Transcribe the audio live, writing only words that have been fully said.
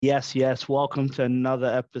Yes, yes. Welcome to another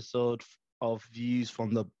episode of Views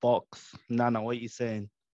from the Box. Nana, what are you saying?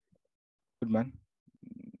 Good man.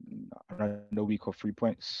 Another week of 3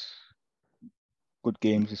 points. Good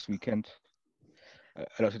games this weekend.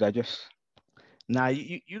 A lot to digest. Now,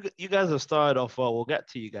 you guys have started off well. We'll get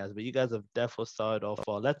to you guys, but you guys have definitely started off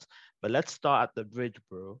well. Let's start at the bridge,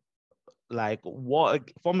 bro.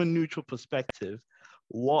 From a neutral perspective,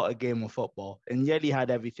 what a game of football. And Yeli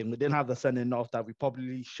had everything. We didn't have the sending off that we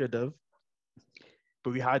probably should have,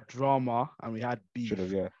 but we had drama and we had Should have,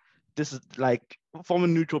 beef. yeah. This is like from a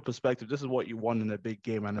neutral perspective, this is what you want in a big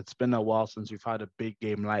game, and it's been a while since we've had a big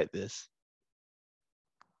game like this.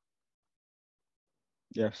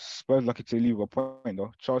 Yeah, Spurs lucky to leave a point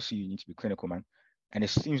though. Chelsea, you need to be clinical, man. And it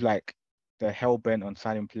seems like they're hell bent on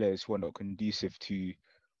signing players who are not conducive to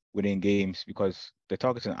winning games because they're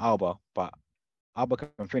targeting Alba, but Alba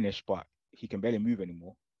can finish, but he can barely move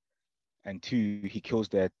anymore. And two, he kills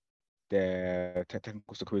their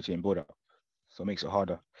technical security and build up. So it makes it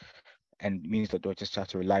harder. And means that they'll just have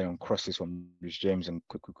to rely on crosses from Rich James and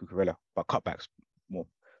Cucurella, but cutbacks more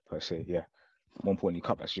per se. Yeah, more importantly,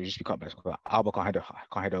 cutbacks should just be cutbacks. But Alba can't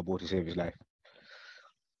head a ball to save his life.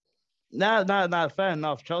 No, fair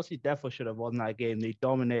enough. Chelsea definitely should have won that game. They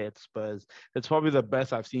dominated Spurs. It's probably the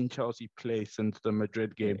best I've seen Chelsea play since the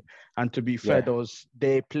Madrid Yeah, game. And to be fair, yeah.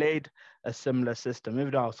 they played a similar system.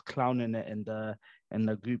 Even though I was clowning it in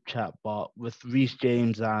the group chat, but with Reece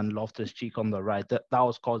James and Loftus-Cheek on the right, that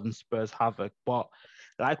was causing Spurs havoc. But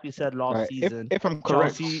like we said last Like if season, if I'm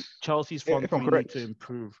correct, Chelsea's front if I'm three need correct, to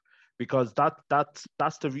improve because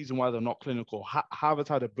that's the reason why they're not clinical. Havertz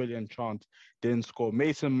had a brilliant chance, didn't score.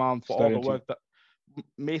 Sterling too.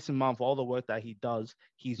 Mason Mount for all the work that he does,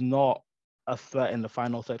 he's not a threat in the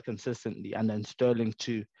final third consistently. And then Sterling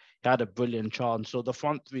too, he had a brilliant chance. So the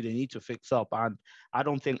front three they need to fix up, and I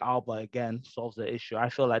don't think Alba again solves the issue. I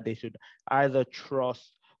feel like they should either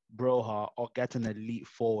trust Broha or get an elite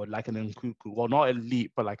forward like an Nkuku. Well, not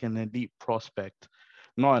elite, but like an elite prospect,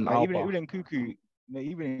 not an Like even Alba. even in Cuckoo, no,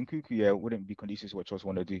 even in Cuckoo, yeah, wouldn't be conducive to what Chelsea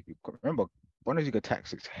want to do. Remember, Bundesliga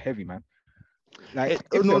tax is heavy, man. Like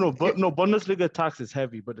if No, the no, if but no. Bundesliga tax is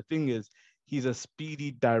heavy, but the thing is, he's a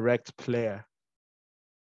speedy, direct player.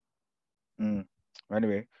 mm,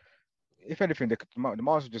 anyway, if anything, the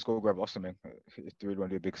Mars would just go grab Osimhen if they really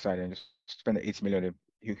want to do a big sign and just spend the 80 million on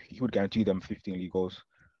him. He would guarantee them 15 league goals.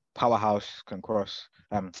 Powerhouse can cross,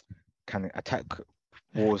 can attack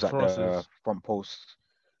balls at the Crosses. front post.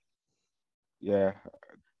 Yeah,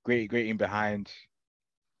 great in behind.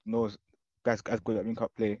 Knows guys good at link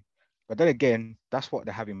up play. But then again, that's what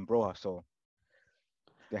they have in Broha, so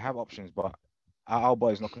they have options. But Alba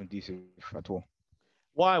is not conducive at all.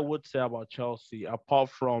 What I would say about Chelsea,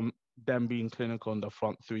 apart from them being clinical in the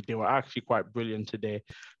front three, they were actually quite brilliant today.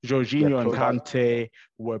 Yeah, Jorginho and close out. Kante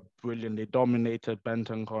were brilliant. They dominated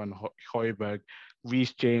Bentancur and Højbjerg.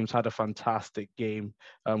 Reece James had a fantastic game.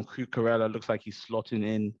 Cucurella looks like he's slotting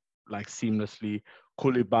in like seamlessly.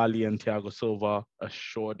 Koulibaly and Thiago Silva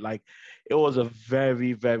assured. Like it was a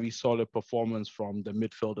very, very solid performance from the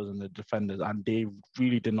midfielders and the defenders, and they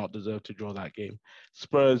really did not deserve to draw that game.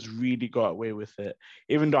 Spurs really got away with it,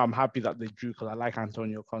 even though I'm happy that they drew because I like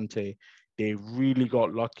Antonio Conte. They really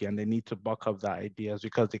got lucky and they need to buck up that ideas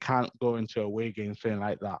because they can't go into away games playing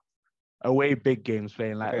like that. Away big games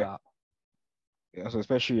playing like Yeah, that. yeah, so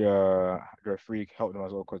especially the referee helped them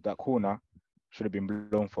as well because that corner should have been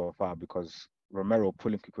blown for a foul because Romero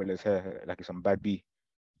pulling Cucurella's hair like it's some bad B.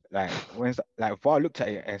 Like VAR looked at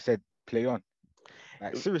it and said, "Play on."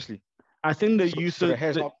 Like seriously. I think So the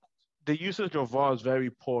hair's not. the usage of VAR is very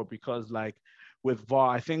poor because like with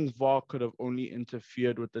VAR, I think VAR could have only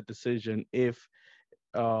interfered with the decision if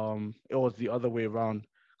it was the other way around.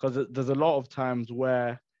 Because there's a lot of times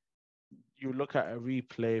where you look at a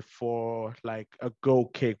replay for like a goal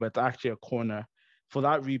kick, but it's actually a corner. For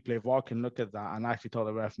that replay, VAR can look at that and actually tell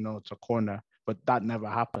the ref, no, it's a corner, but that never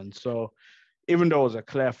happened. So even though it was a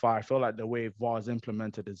clear foul, I feel like the way VAR is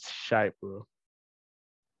implemented is shite, bro.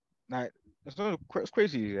 Like it's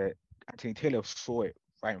crazy that Anthony Taylor saw it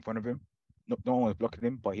right in front of him. No one was blocking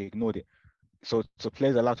him, but he ignored it. So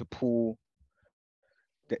players are allowed to pull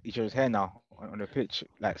each other's hair now on the pitch,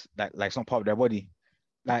 like it's not part of their body.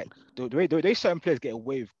 Like the way certain players get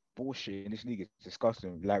away with bullshit in this league is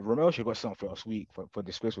disgusting. Like Romero should got something for last week for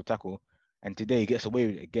disgraceful tackle, and today he gets away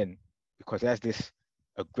with it again because he has this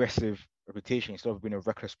aggressive reputation instead of being a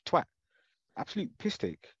reckless twat. Absolute piss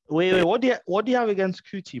take. Wait, what do you have against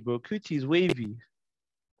Kuti, bro? Kuti's wavy.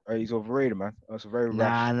 He's overrated, man. That's very Nah,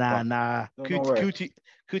 rash. nah, But nah. no, no Kuti, way. Kuti,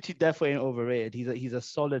 Kuti definitely ain't overrated. He's a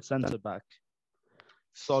solid centre back.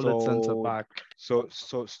 solid centre So, back. so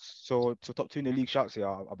top two in the league shouts here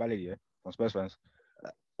are valid, yeah, from Spurs fans.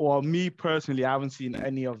 Well, me personally, I haven't seen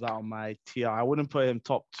any of that on my tier. I wouldn't put him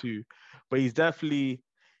top two, but he's definitely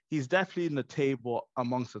in the table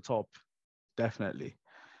amongst the top. Definitely.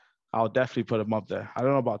 I'll definitely put him up there. I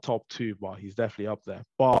don't know about top two, but he's definitely up there.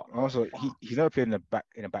 But Also, he's never played in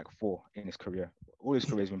a back four in his career. All his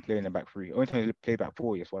career has been playing in the back three. Only time he played back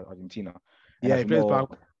four is for Argentina. And yeah, as he we plays know,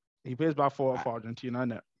 back. He plays back for uh, Argentina,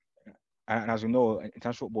 innit? and as we know,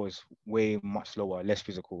 international football is way much slower, less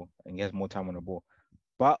physical, and he has more time on the ball.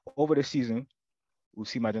 But over the season, we'll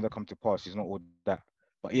see my agenda come to pass. He's not all that.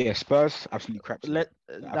 But yeah, Spurs absolutely crap today.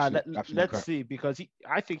 Absolutely Let's crap. see because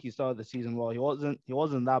I think he started the season well. He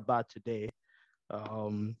wasn't that bad today.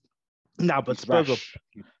 Um, but He's Spurs were rash.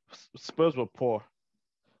 Spurs were poor.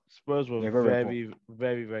 Spurs were They're very, very poor. very,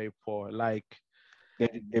 very, very poor. Like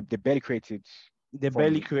They barely created they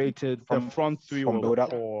barely from created. The front three from were build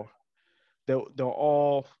up. poor.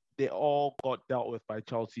 They all got dealt with by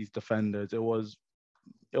Chelsea's defenders. It was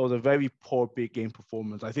a very poor big game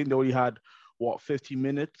performance. I think they only had 50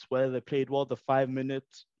 minutes where they played well, the 5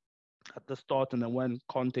 minutes at the start, and then when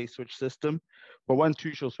Conte switched system. But when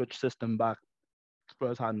Tuchel switched system back,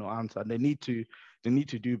 Spurs had no answer. They need to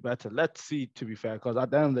do better. Let's see, to be fair, because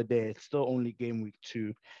at the end of the day, it's still only game week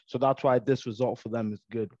 2. So that's why this result for them is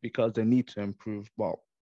good because they need to improve. But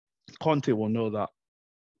Conte will know that.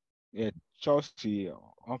 Yeah, Chelsea.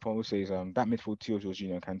 One thing I will say is that midfield trio,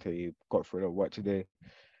 Jorginho and Kante got through the work today.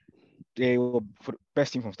 They were for the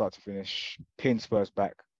best team from start to finish. Pinned Spurs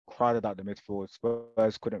back, crowded out the midfield.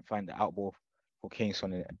 Spurs couldn't find the outball for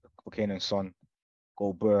Kane and Son.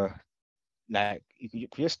 Go Burr. Like you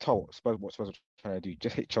could just tell what Spurs were trying to do.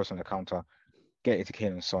 Just hit Chelsea on the counter, get it to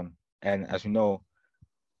Kane and Son. And as we know,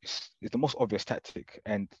 it's the most obvious tactic.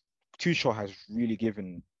 And Tuchel has really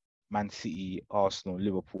given Man City, Arsenal,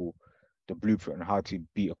 Liverpool the blueprint on how to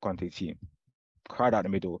beat a Conte team. Crowd out the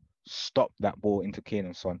middle, stop that ball into Kane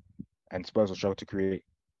and Son, and Spurs will struggle to create,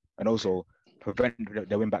 and also prevent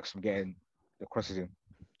the win backs from getting the crosses in.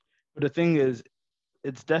 But the thing is,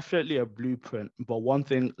 it's definitely a blueprint. But one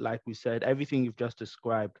thing, like we said, everything you've just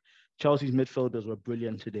described, Chelsea's midfielders were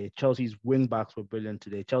brilliant today. Chelsea's wing backs were brilliant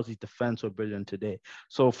today. Chelsea's defense were brilliant today.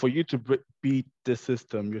 So for you to beat this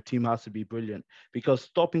system, your team has to be brilliant because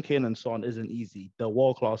stopping Kane and Son isn't easy. They're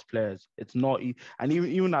world-class players. It's not easy. And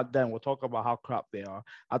even at them, we'll talk about how crap they are.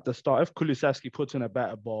 At the start, if Kulusevski puts in a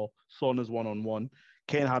better ball, Son is one-on-one,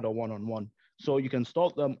 Kane had a one-on-one. So you can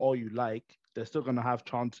stop them all you like, they're still going to have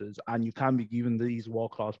chances, and you can be giving these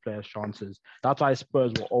world-class players chances. That's why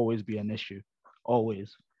Spurs will always be an issue,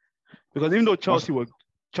 always. Because even though Chelsea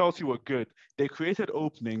were good, they created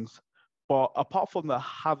openings, but apart from the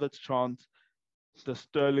Havertz chance, the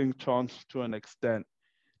Sterling chance to an extent,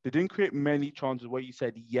 they didn't create many chances where you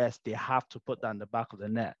said yes, they have to put that in the back of the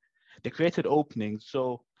net. They created openings,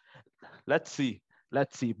 so let's see,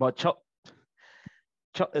 But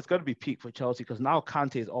it's going to be peak for Chelsea because now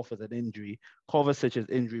Kante is off with an injury. Kovacic is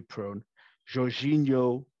injury prone.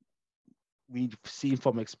 Jorginho, we've seen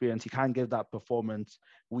from experience, he can't give that performance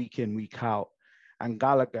week in, week out. And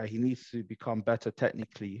Gallagher, he needs to become better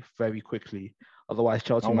technically very quickly. Otherwise,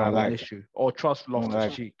 Chelsea I'm might gonna have an lie. issue. Or trust I'm gonna lie.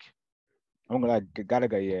 Loftus-Cheek. I'm gonna lie.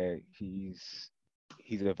 Gallagher, yeah, he's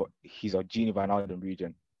a Genie Wijnaldum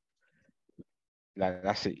region. Like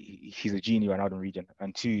that's it. He's a Genie Wijnaldum region.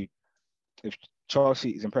 And two, if Chelsea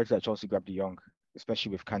is imperative that Chelsea grab the young,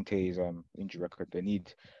 especially with Kante's injury record, they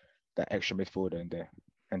need that extra midfielder in there,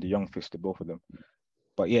 and the young fits the both of them.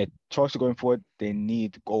 But yeah, Chelsea going forward, they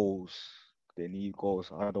need goals. They need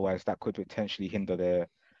goals. Otherwise, that could potentially hinder their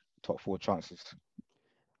top 4 chances.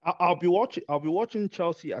 I'll be watching. I'll be watching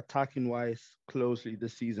Chelsea attacking wise closely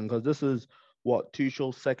this season because this is what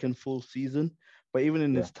Tuchel's second full season. But even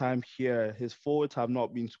in Yeah. his time here, his forwards have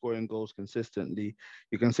not been scoring goals consistently.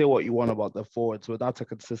 You can say what you want about the forwards, but that's a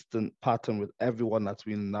consistent pattern with everyone that's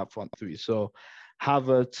been in that front three. So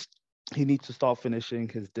Havertz, he needs to start finishing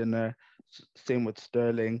his dinner. Same with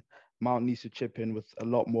Sterling. Mount needs to chip in with a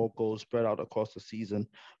lot more goals spread out across the season.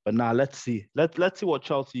 But now let's see. Let's see what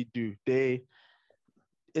Chelsea do. They're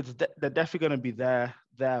definitely going to be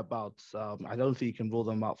thereabouts. I don't think you can rule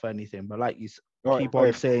them out for anything. But like you keep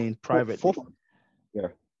on saying privately, yeah,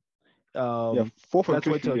 um, fourth and let's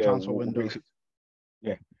wait fifth, till the yeah, transfer window.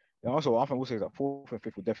 Yeah, and also I think we'll say that fourth and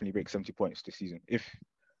fifth will definitely break 70 points this season if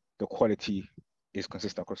the quality is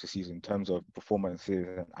consistent across the season in terms of performances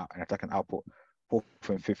and attacking output. Fourth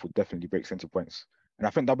and fifth will definitely break 70 points, and I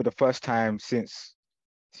think that'll be the first time since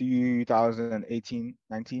 2018-19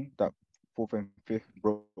 that fourth and fifth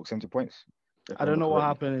broke 70 points. if I I don't remember know what correctly.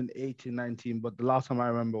 happened in 18, 19, but the last time I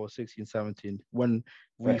remember was 16, 17 when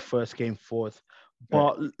we Right. first came fourth. Right.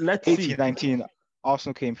 But let's 18, see. 19,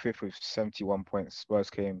 Arsenal came fifth with 71 points. Spurs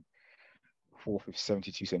came fourth with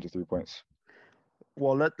 72, 73 points.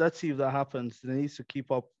 Well, let's see if that happens. They need to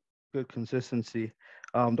keep up good consistency.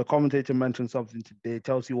 The commentator mentioned something today.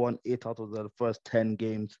 Chelsea won 8 out of the first 10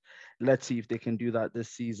 games. Let's see if they can do that this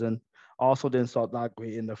season. Also, didn't start that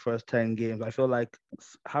great in the first 10 games. I feel like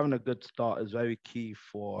having a good start is very key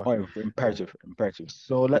for. Oh, imperative, imperative.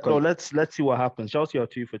 So Because let's see what happens. Chelsea are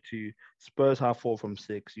 2 for 2. Spurs have 4 from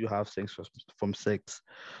 6. You have 6 from 6.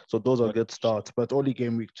 So those are uh, good starts, but only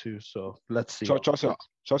game week 2. So let's see. Chelsea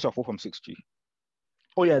are 4 from 6G.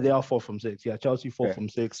 Oh yeah, they are 4 from 6. Yeah, Chelsea four Yeah, from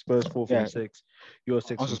six, Spurs four from yeah. six, you're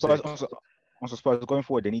six Also from Spurs, six. also Spurs going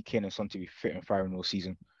forward, they need Kane and Son to be fit and firing all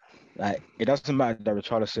season. Like it doesn't matter that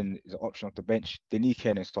Richarlison is an option off the bench. They need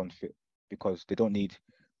Kane and Son fit because they don't need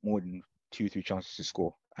more than 2, 3 chances to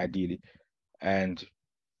score, ideally. And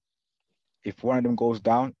if one of them goes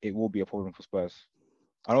down, it will be a problem for Spurs.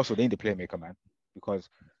 And also they need a playmaker, man, because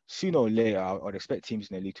sooner or later I'd expect teams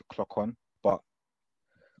in the league to clock on. But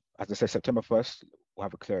as I said, September 1st, we'll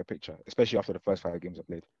have a clearer picture, especially after the first 5 games are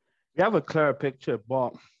played. We have a clearer picture,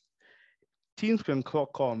 but teams can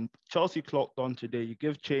clock on. Chelsea clocked on today. You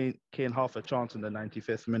give Kane half a chance in the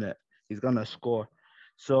 95th minute, he's gonna score.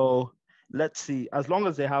 So let's see. As long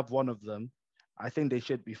as they have one of them, I think they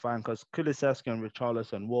should be fine because Kulusevski and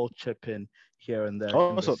Richarlison will chip in here and there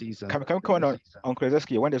in the Also, season. can we comment on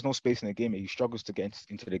Kulusevski? When there's no space in the game, he struggles to get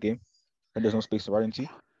into the game. When there's no space to run into,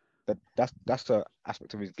 that's the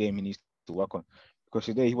aspect of his game he needs to work on. Because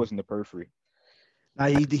today he was in the periphery. Now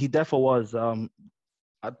he definitely was.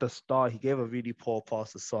 At the start, he gave a really poor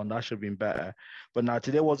pass to Son. That should have been better. But now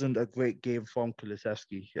today wasn't a great game from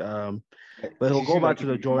Kulusevski. But he'll He go seemed back like to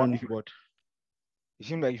the drawing board. it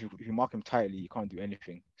seemed like if you mark him tightly, you can't do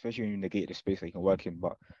anything, especially when you negate the space that he can work in.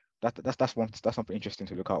 But that's something interesting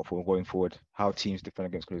to look out for going forward. How teams defend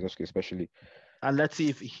against Kulusevski, especially. And let's see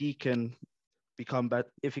if he can become better.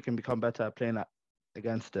 If he can become better at playing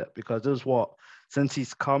against it, because this is what since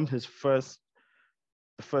he's come the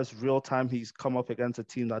first real time he's come up against a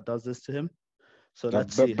team that does this to him. So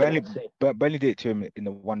let's But see. Burnley did it to him in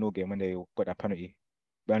the 1-0 game when they got that penalty.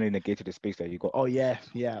 Burnley negated the space that he got. Oh yeah,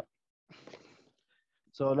 yeah.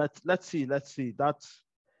 So let's see.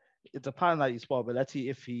 It's a pattern that you spot, but let's see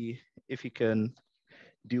if he can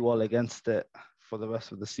do well against it for the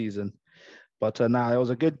rest of the season. But now it was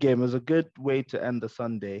a good game. It was a good way to end the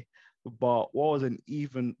Sunday. But what was an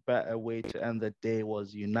even better way to end the day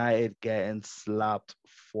was United getting slapped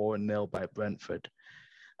 4-0 by Brentford.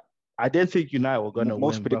 I didn't think United were going to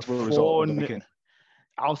Most win, but predictable result 4 of the weekend.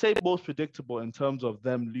 I'll say most predictable in terms of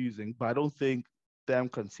them losing, but I don't think them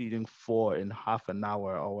conceding 4 in half an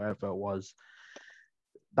hour or whatever it was.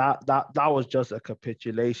 That was just a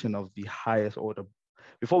capitulation of the highest order.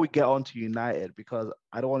 Before we get on to United, because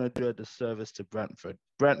I don't want to do a disservice to Brentford.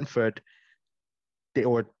 Brentford,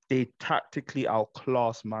 they tactically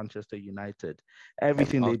outclassed Manchester United.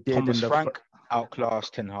 Everything they did Thomas in the Frank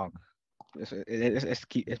outclassed Ten Hag.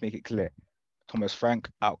 Let's make it clear. Thomas Frank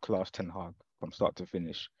outclassed Ten Hag from start to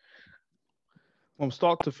finish. from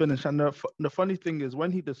start to finish. And the funny thing is,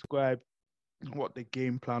 when he described what the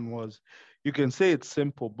game plan was, you can say it's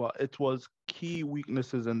simple, but it was key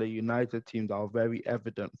weaknesses in the United team that were very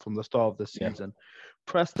evident from the start of the Yeah, season.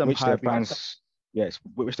 Press them which high. their fans, yes,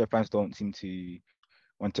 which their fans don't seem to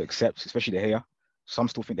want to accept, especially De Gea. Some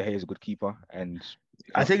still think De Gea is a good keeper, and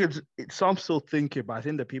I think it's some still think it, but I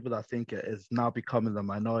think the people that think it is now becoming the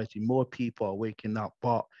minority. More people are waking up,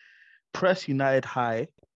 but press United high,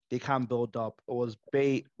 they can build up. It was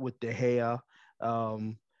bait with De Gea.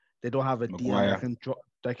 They don't have a DM Maguire.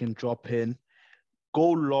 that can drop in.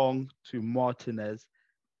 Go long to Martinez.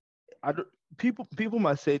 I don't, people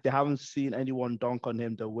might say they haven't seen anyone dunk on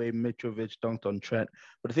him the way Mitrovic dunked on Trent,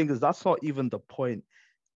 but the thing is that's not even the point.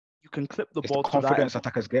 You can clip the It's the ball to that. confidence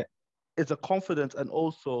attackers get. It's a confidence and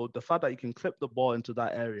also the fact that you can clip the ball into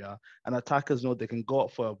that area and attackers know they can go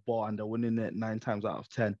up for a ball and they're winning it 9 times out of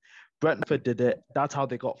 10. Brentford did it. That's how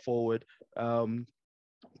they got forward.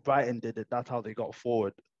 Brighton did it. That's how they got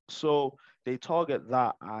forward. So they target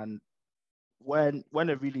that, and when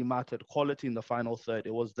it really mattered, quality in the final third,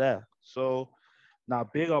 it was there. So now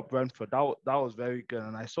big up Brentford. That was very good.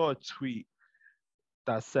 And I saw a tweet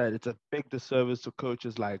that said it's a big disservice to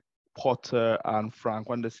coaches like Potter and Frank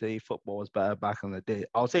when they say football was better back in the day.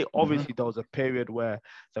 I'll say obviously there was a period where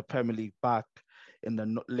the Premier League back in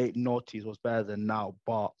the late noughties was better than now,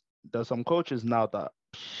 but there's some coaches now that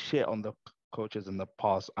shit on the coaches in the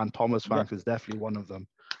past, and Thomas Yeah, Frank is definitely one of them.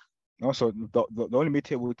 Also, the only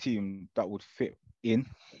mid-table team that would fit in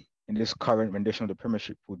this current rendition of the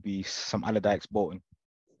Premiership would be some Allardyce Bolton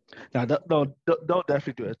Now they'll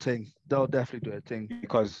definitely do a thing. They'll definitely do a thing.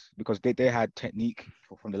 because they had technique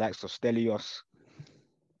from the likes of Stelios,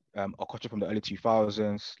 Okocha from the early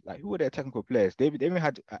 2000s. Like, who were their technical players? They even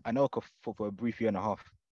had Anelka for a brief year and a half.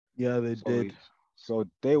 Yeah, they So did. so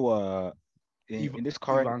they were Ivan, in this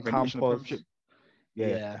current Ivan rendition of the Campos. Premiership. Yeah,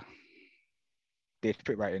 Yeah. they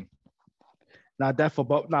fit right in. Now, therefore,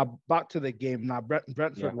 but now back to the game. Now,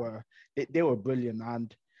 Brentford Yeah, they were brilliant.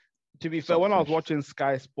 And to be fair, start to when I was finish. watching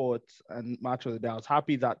Sky Sports and Match of the Day, I was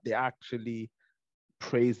happy that they actually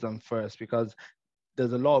praised them first, because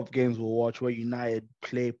there's a lot of games we'll watch where United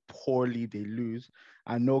play poorly, they lose,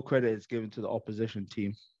 and no credit is given to the opposition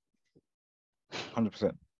team.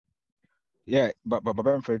 100%. Yeah, but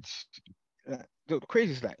Brentford, the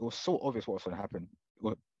crazy is that it was so obvious what was going to happen.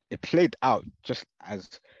 It played out just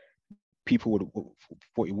as people would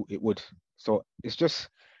thought it would. So it's just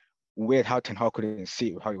weird how Ten Hag couldn't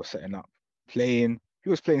see how he was setting up, playing. He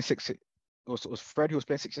was playing six. It was Fred who was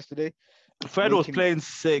playing six yesterday, Fred was making. playing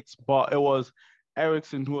six, but it was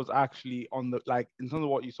Ericsson who was actually on the, like, in terms of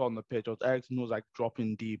what you saw on the pitch, it was Ericsson who was like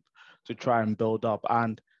dropping deep to try and build up.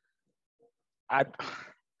 And I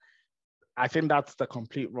I think that's the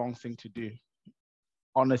complete wrong thing to do.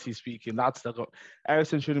 Honestly speaking,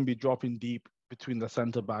 Ericsson shouldn't be dropping deep between the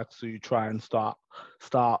centre backs, so you try and start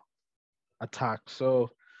attack. So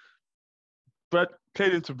Brett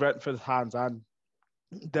played into Brentford's hands, and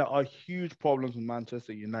there are huge problems with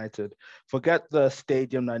Manchester United. Forget the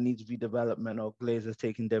stadium that needs redevelopment or Glazers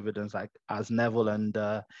taking dividends, like as Neville and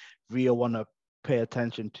Rio want to pay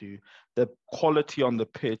attention to. The quality on the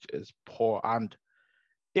pitch is poor. And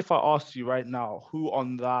if I asked you right now, who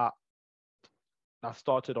on that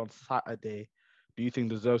started on Saturday do you think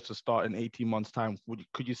deserves to start in 18 months' time?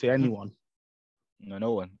 Could you say anyone?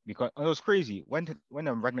 No one, because it was crazy when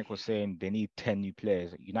Ragnick was saying they need 10 new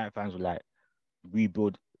players. United fans were like,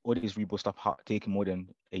 rebuild all this rebuild stuff taking more than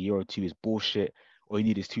a year or two is bullshit. All you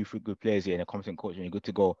need is two, three good players here and a competent coach and you're good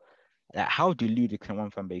to go. Like, how deluded can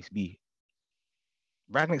one fan base be?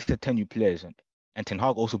 Ragnick said 10 new players, and Ten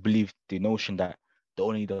Hag also believed the notion that they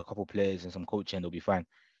only need a couple players and some coaching and they'll be fine.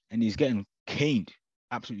 And he's getting caned,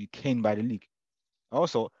 absolutely caned by the league.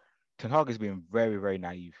 Also, Ten Hag has been very, very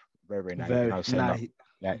naive, very, very naive in Very how he's setting up. naive,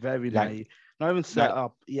 Like, very like, naive. Not even set like,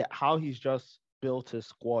 up yet. How he's just built his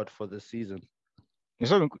squad for the season. there's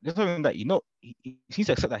something that he seems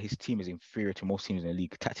to accept that his team is inferior to most teams in the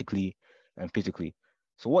league tactically and physically.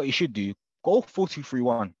 So what he should do, go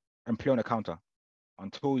 4-2-3-1 and play on the counter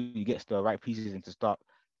until he gets the right pieces in to start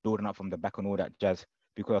building up from the back and all that jazz.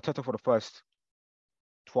 Because Arteta for the first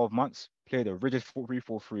 12 months played a rigid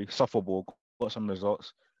 4-3-4-3, suffer ball, got some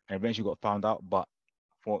results, and eventually got found out. But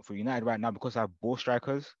for United right now, because I have ball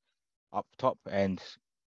strikers up top and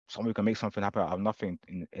someone who can make something happen out of nothing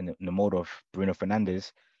in the mode of Bruno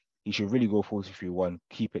Fernandes, he should really go 4-2-3-1,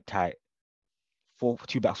 keep it tight,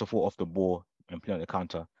 two backs or four off the ball and play on the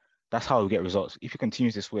counter. That's how we get results. If he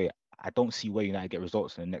continues this way, I don't see where United get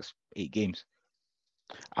results in the next 8 games.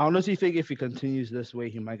 I honestly think if he continues this way,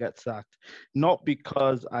 he might get sacked. Not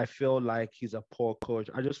because I feel like he's a poor coach.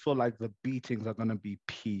 I just feel like the beatings are going to be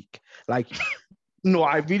peak. Like, no,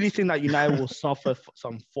 I really think that United will suffer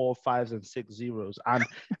some 4, 5s, and 6 zeros. And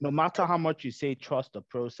no matter how much you say trust the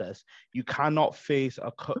process, you cannot face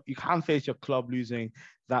you can't face your club losing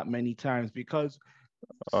that many times, because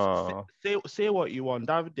Uh, say what you want,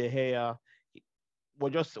 David De Gea, we're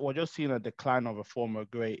just seeing a decline of a former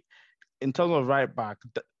great. In terms of right back,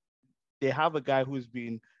 they have a guy who's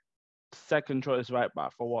been second choice right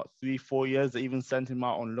back for what, 3, 4 years. They even sent him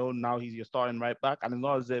out on loan. Now he's your starting right back, and it's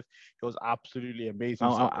not as if he was absolutely amazing.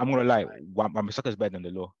 I'm gonna lie, Wan-Bissaka is better than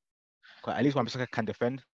the law. At least Wan-Bissaka can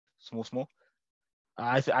defend, small.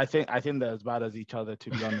 I think they're as bad as each other, to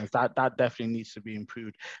be honest. That definitely needs to be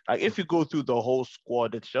improved. Like, if you go through the whole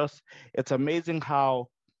squad, it's amazing how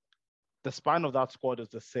the spine of that squad is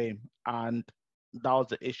the same, and that was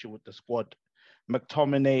the issue with the squad.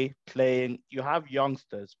 McTominay playing, you have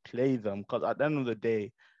youngsters, play them, because at the end of the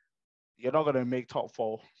day, you're not gonna make top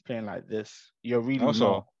four playing like this. You're really not.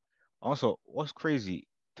 Also, also, what's crazy?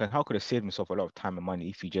 Ten Hag could have saved himself a lot of time and money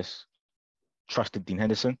if he just trusted Dean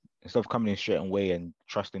Henderson instead of coming in straight away and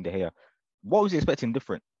trusting De Gea. What was he expecting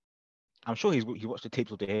different? I'm sure he watched the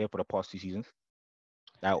tapes of De Gea for the past 2 seasons.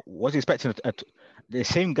 Now, was he expecting the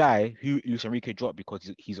same guy who Luis Enrique dropped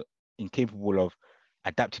because he's incapable of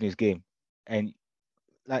adapting his game? And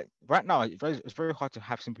like right now, it's very hard to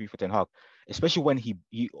have sympathy for Ten Hag, especially when he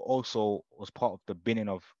also was part of the binning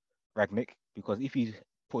of Ragnick. Because if he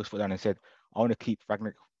put his foot down and said, "I want to keep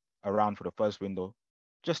Ragnick around for the first window,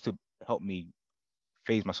 just to help me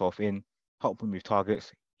phase myself in, help him with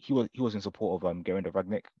targets. He was in support of getting rid of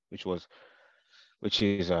Ragnick, which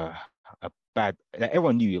is a bad. Like,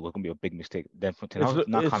 everyone knew it was gonna be a big mistake. Then from Ten Hag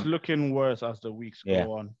now It's come, looking worse as the weeks yeah,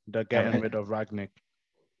 go on. They're and, getting and rid of Ragnick.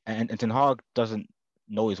 and Ten Hag doesn't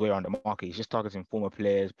know his way around the market. He's just targeting former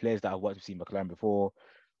players that have worked with Steve McLaren before,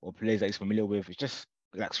 or players that he's familiar with. It just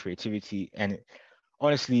lacks creativity. And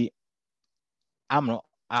honestly, I'm not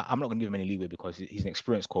gonna give him any leeway because he's an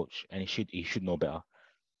experienced coach and he should know better.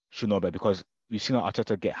 Should know better because we've seen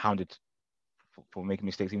Arteta get hounded for making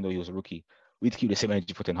mistakes even though he was a rookie. We need to keep the same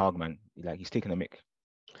energy for Ten Hag, man. Like, he's taking a mick.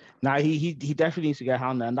 Now he definitely needs to get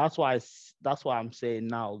handled, and that's why I'm saying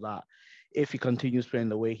now that if he continues playing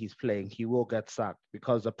the way he's playing, he will get sacked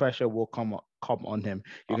because the pressure will come on him.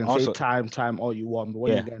 You can say Also, time all you want, but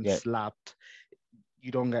when yeah, you're getting yeah, slapped,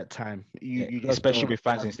 you don't get time. yeah. You just Especially don't. with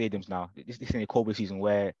fans in stadiums now. This is in a COVID season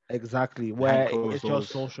where Exactly. behind Where closed it's just doors,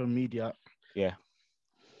 social media. yeah.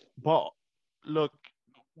 But look,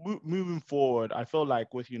 moving forward, I feel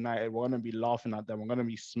like with United, we're going to be laughing at them. We're going to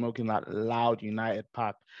be smoking that loud United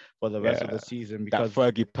pack for the rest of Yeah, the season that because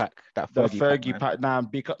the Fergie pack, Fergie man. pack now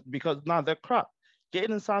because now they're crap.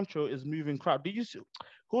 Jadon Sancho is moving crap. Did you see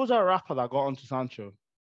who was that rapper that got onto Sancho?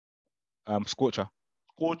 Scorcher.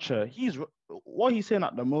 Scorcher. He's what he's saying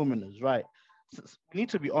at the moment is right. We need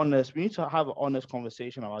to be honest. We need to have an honest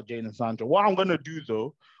conversation about Jadon Sancho. What I'm gonna do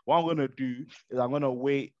though, what I'm gonna do is I'm gonna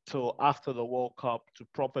wait till after the World Cup to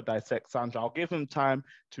proper dissect Sancho. I'll give him time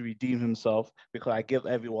to redeem himself because I give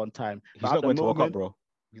everyone time. He's But at not the going to World Cup, moment, bro.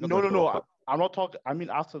 He's not no, going no, to the World no. Cup. I'm not talking. I mean,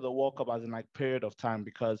 after the World Cup, as in like period of time,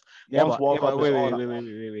 because Yeah, once but World Cup is on,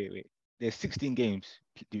 wait. There's 16 games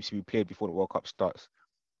to be played before the World Cup starts.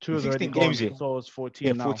 two In is already 16 games gone, here, so it's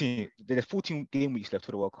yeah, 14 now. 14. There's 14 game weeks left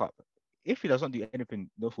for the World Cup. If he doesn't do anything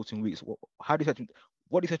those 14 weeks,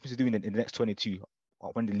 what is he supposed to do in the next 22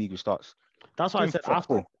 when the league starts? That's why I Doing said fuck after.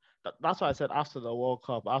 all. That's why I said after the World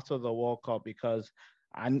Cup. After the World Cup, because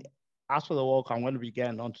and after the World Cup, I'm going to be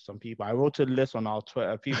getting onto some people. I wrote a list on our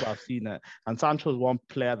Twitter. People have seen it, and Sancho's one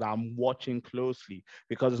player that I'm watching closely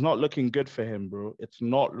because it's not looking good for him, bro. It's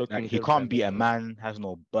not Like, looking he good for can't him be at a the moment. man, has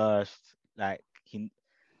no burst. Like, he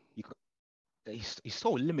he's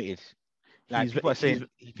so limited. Like, He's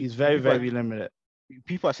he's very people very limited.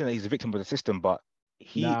 are saying that he's a victim of the system, but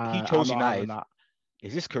he Nah, I'm chose not having United. that.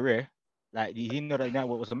 Is his career, like, he didn't know that United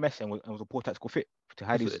was a mess and was a poor tactical fit to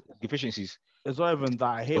hide It's, his deficiencies. it's not even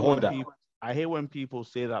that. To hold that. I hate when people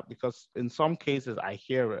say that because in some cases I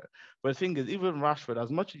hear it. But the thing is, even Rashford,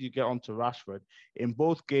 as much as you get onto Rashford, in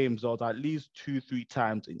both games, there was at least 2, 3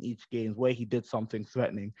 times in each game where he did something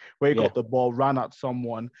threatening, where he Yeah, got the ball, ran at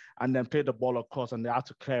someone, and then played the ball across and they had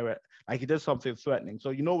to clear it. Like he did something threatening. So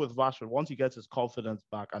you know with Rashford, once he gets his confidence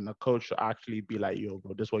back and the coach should actually be like, yo,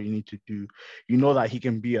 bro, this is what you need to do. You know that he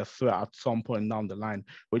can be a threat at some point down the line.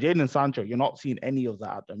 With Jadon Sancho, you're not seeing any of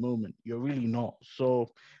that at the moment. You're really not.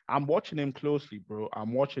 So I'm watching him closely, bro.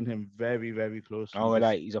 I'm watching him very, very closely oh, this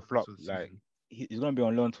like, he's a rest flop. of the Like, season. he's gonna be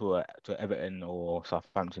on loan to Everton or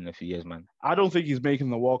Southampton in a few years, man. I don't think he's making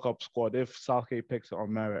the World Cup squad if Southgate picks it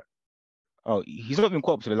on merit. Oh, he's not been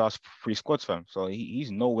caught up to the last three squads, fam. So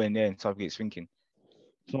he's nowhere near in Southgate's thinking.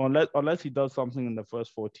 So unless he does something in the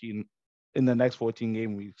first 14, in the next 14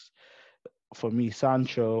 game weeks, for me,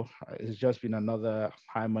 Sancho has just been another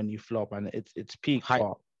high money flop, and it's peak. High,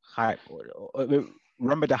 But high.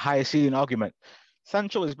 Remember the higher ceiling argument.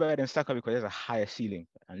 Sancho is better than Saka because there's a higher ceiling,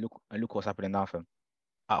 and look what's happening now, fam.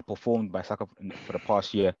 Outperformed by Saka for the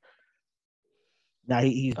past year. now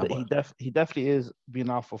But he definitely is being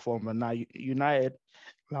outperformed. Now United,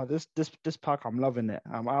 now this pack, I'm loving it.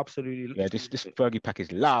 I'm absolutely. yeah, this Fergie pack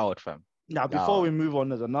is loud, fam. Now, before Loud. we move on,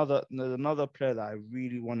 there's another player that I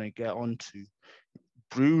really want to get onto,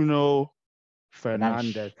 Bruno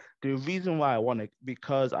Fernandez. Fernandes. The reason why I want it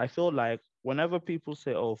because I feel like whenever people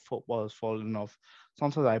say, "Oh, football is falling off,"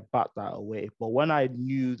 sometimes I bat that away. But when I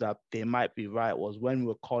knew that they might be right was when we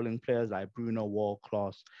were calling players like Bruno world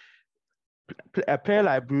class. A player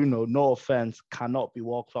like Bruno, no offense, cannot be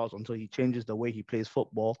world class until he changes the way he plays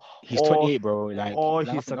football, He's or 28, bro. Like,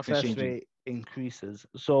 his nothing's success changing. rate increases.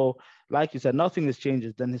 So, like you said, nothing is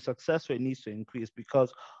changes. Then his success rate needs to increase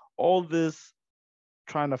because all this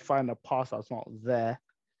trying to find a pass that's not there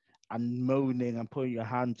and moaning and putting your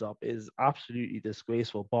hands up is absolutely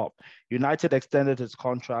disgraceful. But United extended his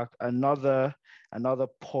contract. Another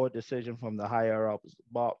poor decision from the higher ups.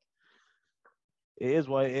 But it is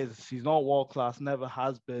what it is. He's not world class. Never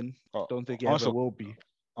has been. Uh, Don't think he ever also, will be.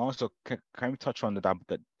 can we touch on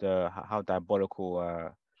the how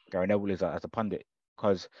diabolical Gary Neville is as a pundit?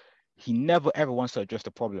 Because he never ever wants to address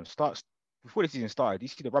the problem. before the season started, you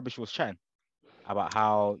see the rubbish was chatting about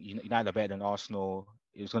how United are better than Arsenal.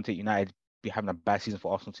 It was going to take United be having a bad season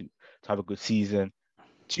for Arsenal to have a good season.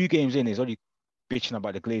 2 games in, he's already bitching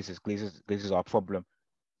about the Glazers. Glazers are a problem.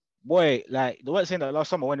 Boy, like they weren't saying that last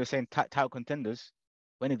summer when they were saying title contenders.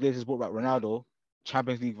 When the Glazers brought back Ronaldo,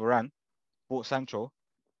 Champions League Varane, bought Sancho.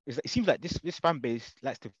 It seems like this fan base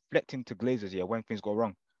likes to deflect into Glazers here when things go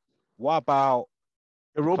wrong. What about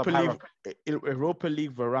the club Europa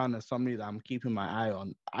League Varane is somebody that I'm keeping my eye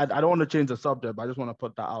on. I don't want to change the subject, but I just want to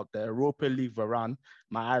put that out there. Europa League Varane,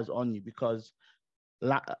 my eyes on you because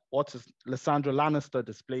Lissandro Lannister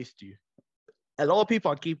displaced you. A lot of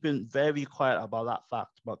people are keeping very quiet about that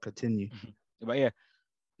fact, but continue. But yeah,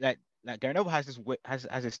 like Gary Neville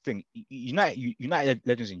has this thing. United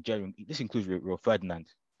legends in general. This includes Rio Ferdinand,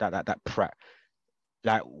 that prat.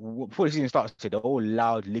 Like before the season starts, they're all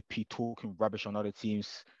loud, lippy, talking rubbish on other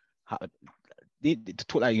teams. They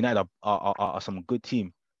talk like United are some good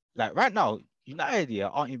team. Like right now, United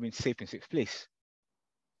aren't even safe in 6th place.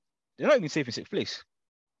 They're not even safe in 6th place.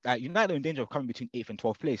 Like United are in danger of coming between 8th and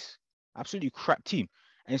 12th place. Absolutely crap team.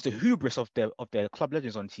 And it's the hubris of their club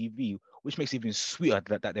legends on TV, which makes it even sweeter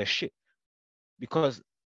that they're shit. Because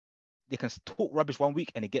they can talk rubbish one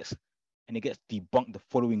week and it gets debunked the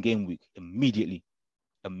following game week immediately.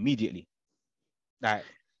 Like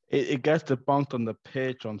it gets debunked on the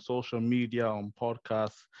pitch, on social media, on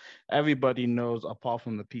podcasts. Everybody knows, apart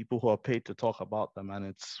from the people who are paid to talk about them, and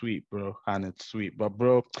it's sweet, bro. And it's sweet. But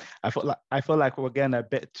bro, I feel like we're getting a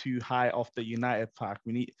bit too high off the United pack.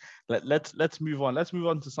 We need let's move on. Let's move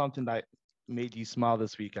on to something that made you smile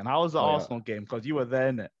this weekend. How was the Arsenal game? Because you were there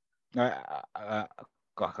in it. I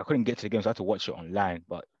couldn't get to the game, so I had to watch it online.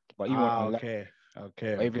 But even online,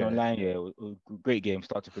 even online, yeah, it was a great game,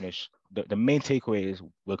 start to finish. The main takeaway is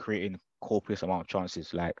we're creating copious amount of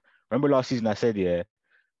chances. Like remember last season, I said we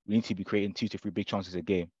need to be creating 2 to 3 big chances a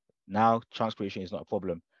game. Now chance creation is not a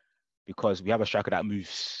problem because we have a striker that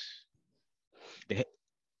moves.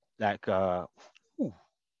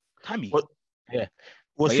 Tammy. Yeah.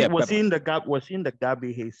 We're seeing the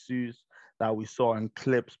Gabby Jesus that we saw in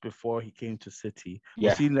clips before he came to City.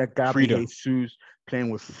 We're seeing the Gabby Jesus playing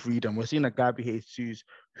with freedom. We're seeing a Gabby Jesus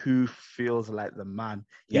who feels like the man.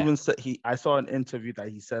 Even said I saw an interview that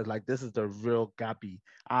he says like this is the real Gabby.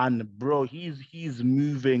 And bro, he's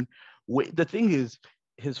moving. The thing is,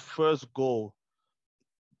 his first goal,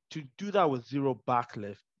 to do that with zero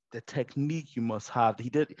backlift, the technique you must have.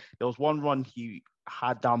 There was one run he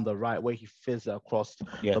had down the right where he fizzed across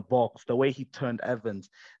the box, the way he turned Evans.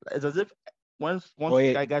 It's as if once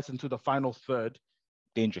the guy gets into the final third,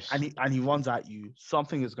 dangerous, and he runs at you,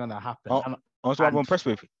 something is gonna happen. I'm impressed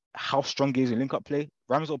with how strong he is in link-up play.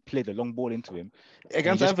 Ramsdale played the long ball into him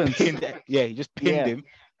against Evans. He just pinned him,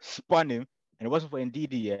 spun him, and it wasn't for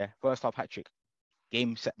Ndidi. First half hat trick,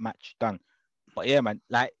 game set match done. But yeah, man,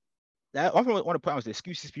 like one thing I want to point out was the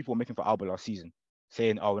excuses people were making for Alba last season,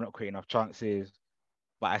 saying, "Oh, we're not creating enough chances."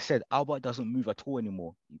 But I said Alba doesn't move at all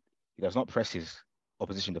anymore. He does not press his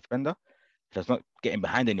opposition defender. He does not get in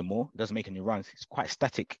behind anymore. He doesn't make any runs. He's quite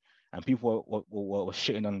static. And people were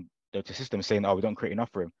shitting on the system, saying, "Oh, we don't create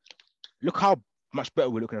enough for him." Look how much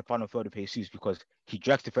better we're looking at the final third of Jesus because he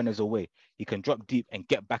drags defenders away. He can drop deep and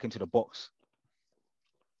get back into the box.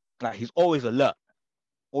 Like he's always alert,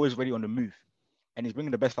 always ready on the move. And he's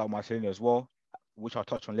bringing the best out of Marcelino as well, which I'll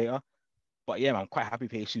touch on later. But yeah, man, I'm quite happy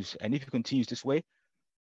for Jesus. And if he continues this way,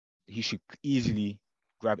 he should easily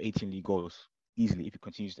grab 18 league goals easily if he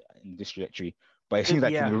continues in this trajectory. But it seems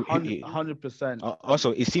like 100%.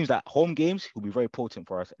 Also, it seems that home games he'll be very potent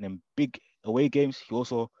for us, and then big away games he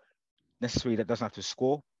also necessarily that doesn't have to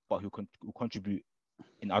score, but he'll contribute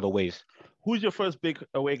in other ways. Who's your first big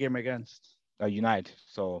away game against? United.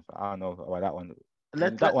 So I don't know about that one.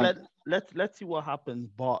 Let's see what happens.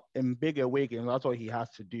 But in big away games, that's what he has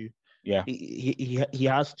to do. Yeah, he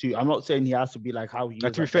has to. I'm not saying he has to be like how he is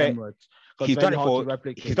to be fair, Emirates. He's done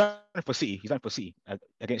it for City. He's done it for City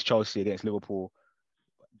against Chelsea, against Liverpool,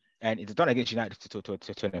 and it's done against United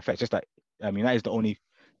to an effect. Just that United is the only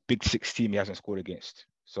Big Six team he hasn't scored against.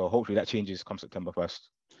 So hopefully that changes come September 1st.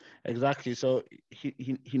 Exactly. So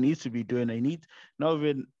he needs to be doing it. He needs not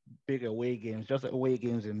even big away games, just away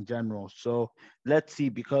games in general. So let's see,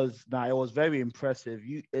 because now it was very impressive.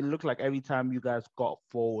 It looked like every time you guys got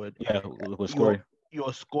forward, it was scoring.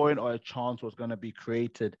 Your scoring or a chance was going to be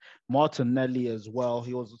created. Martinelli as well.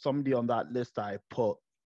 He was somebody on that list that I put.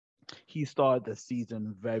 He started the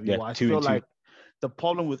season very well. I feel like the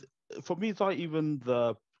problem for me, it's not even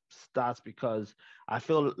the stats, because I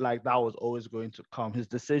feel like that was always going to come. His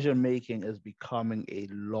decision making is becoming a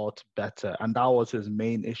lot better, and that was his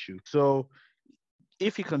main issue. So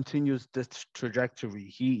if he continues this trajectory,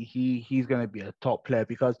 he's going to be a top player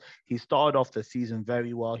because he started off the season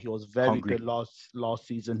very well. He was very Hungry. good last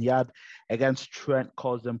season. He had against Trent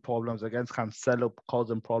caused him problems, against Cancelo caused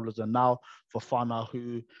him problems, and now Fofana,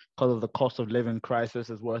 who because of the cost of living crisis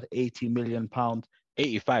is worth £80 million,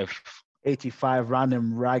 85. 85 ran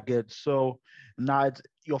him ragged. So now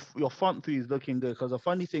your front three is looking good because the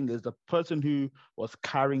funny thing is the person who was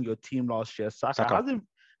carrying your team last year, Saka, Saka.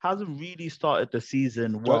 hasn't really started the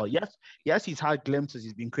season well. Yes, he's had glimpses.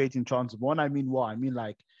 He's been creating chances. But when I mean what, I mean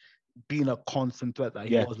like being a constant threat that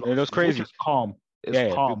he was last it was season, crazy. which is calm.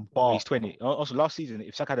 It's calm. But he's 20. Also, last season,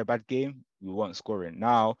 if Saka had a bad game, we weren't scoring.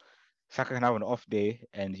 Now, Saka can have an off day,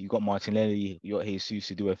 and you got Martinelli, you got Jesus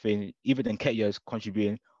to do a thing. Even then, Nketiah is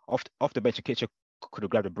contributing. Off the bench, Nketiah could have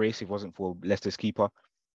grabbed a brace if it wasn't for Leicester's keeper.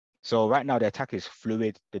 So right now, the attack is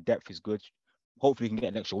fluid. The depth is good. Hopefully, we can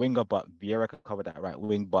get an extra winger, but Vieira can cover that right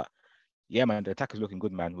wing. But yeah, man, the attack is looking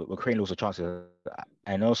good, man. We're creating lots of chances.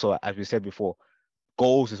 And also, as we said before,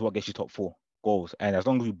 goals is what gets you top 4. Goals. And as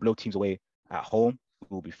long as we blow teams away at home,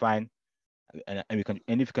 we'll be fine. And if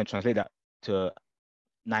we can translate that to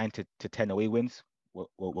 9 to 10 away wins,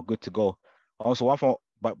 we're good to go. Also,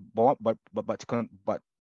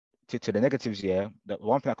 to the negatives, the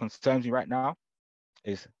one thing that concerns me right now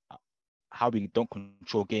is how we don't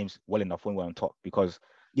control games well enough when we're on top. Because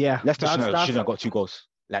Leicester shouldn't have got 2 goals.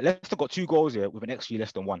 Like Leicester got 2 goals here with an XG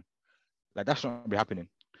less than 1. Like that shouldn't be happening.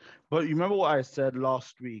 But you remember what I said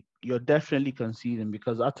last week? You're definitely conceding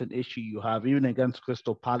because that's an issue you have. Even against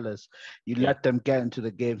Crystal Palace, you let them get into the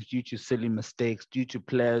games due to silly mistakes, due to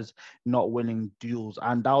players not winning duels.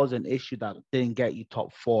 And that was an issue that didn't get you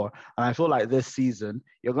top 4. And I feel like this season,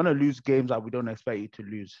 you're going to lose games that we don't expect you to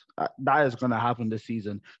lose. That is going to happen this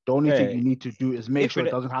season. The only thing you need to do is make sure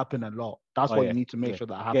it doesn't happen a lot. That's what you need to make sure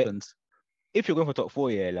that happens. If you're going for top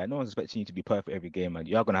 4, like no one's expecting you to be perfect every game, and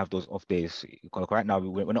you are going to have those off days. Right now,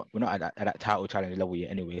 we're not at that title challenge level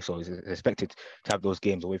yet, anyway. So it's expected to have those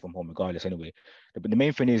games away from home, regardless, anyway. But the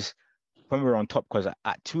main thing is when we're on top, because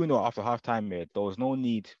at 2-0 after halftime, there was no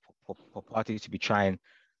need for Partey to be trying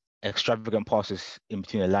extravagant passes in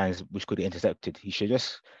between the lines, which could have intercepted. He should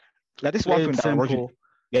just this one thing that Roger,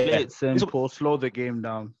 play it simple, slow the game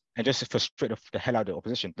down. And just frustrate the hell out of the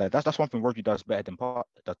opposition. That's one thing Rodri does better than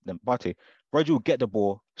Partey. Rodri will get the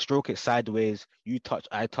ball, stroke it sideways, you touch,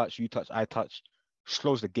 I touch, you touch, I touch,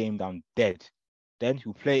 slows the game down dead. Then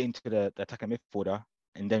he'll play into the attacking midfielder,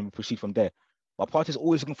 and then we proceed from there. But Partey's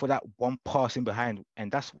always looking for that one pass in behind,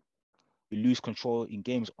 and that's we lose control in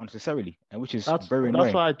games unnecessarily, and which is very annoying.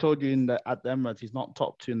 That's why I told you at the Emirates he's not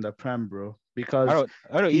top 2 in the Prem, bro. Because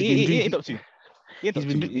I don't. He ain't top 2.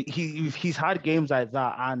 He's had games like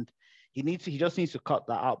that, and he just needs to cut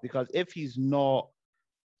that out because if he's not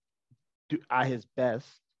at his best,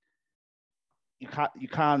 you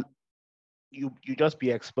just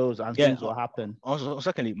be exposed and things will happen. Also,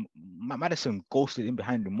 secondly, Maddison ghosted in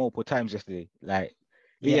behind him multiple times yesterday.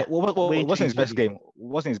 Wasn't his best game.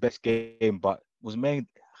 Wasn't his best game, but was mainly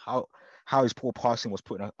how his poor passing was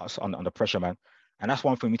putting us under pressure, man. And that's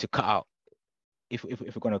one thing we need to cut out. If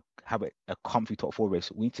we're going to have a comfy top 4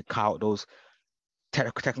 race, we need to cut out those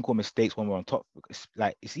technical mistakes when we're on top.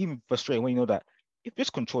 It's even frustrating when you know that if you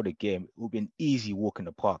just control the game, it will be an easy walk in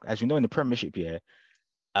the park. As you know, in the Premiership here,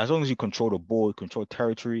 as long as you control the ball, control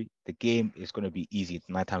territory, the game is going to be easy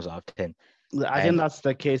 9 times out of 10. I think that's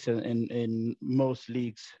the case in most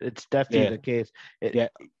leagues. It's definitely the case.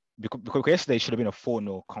 Because yesterday should have been a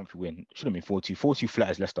 4-0 comfy win. It should have been 4-2. 4-2 flat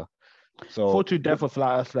as Leicester. So 4-2 definitely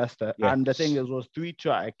flat as Leicester. Yeah. And the thing is, was 3-2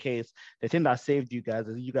 at a case. The thing that saved you guys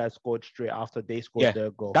is you guys scored straight after they scored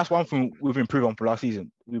their goal. That's one thing we've improved on for last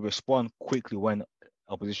season. We respond quickly when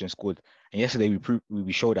opposition scored. And yesterday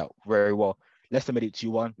we showed that very well. Leicester made it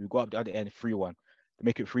 2-1. We go up the other end 3-1. They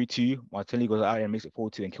make it 3-2. Martinelli goes out and makes it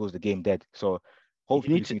 4-2 and kills the game dead. So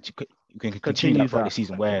hopefully you can continue that throughout the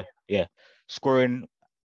season where scoring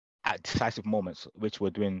at decisive moments, which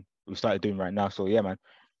we started doing right now. So yeah, man.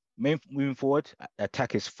 Moving forward,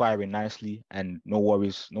 attack is firing nicely and no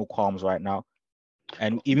worries, no qualms right now.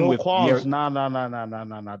 And even with qualms, no.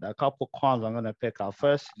 A couple qualms I'm gonna pick out.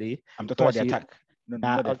 Firstly, I'm talking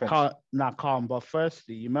about the attack. Calm. But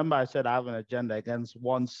firstly, you remember I said I have an agenda against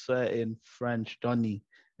one certain French Donny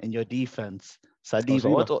in your defense.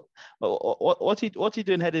 Saliba. What's he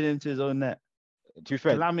doing headed into his own net? To be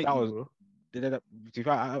fair,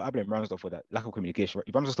 I blame Ramsdale for that lack of communication.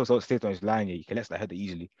 If Ramsdale stays on his line, he can let that header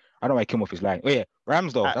easily. I don't want to kill him off his line. Oh yeah,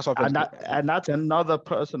 Ramsdale. That's what. And that's another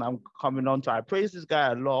person I'm coming on to. I praise this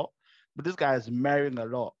guy a lot, but this guy is marrying a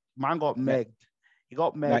lot. Man got megged. He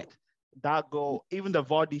got megged. that goal, even the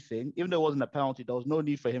Vardy thing, even though it wasn't a penalty, there was no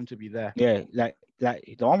need for him to be there. Yeah, like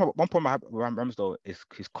the one problem I have with Ramsdale is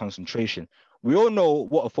his concentration. We all know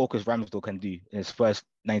what a focus Ramsdale can do in his first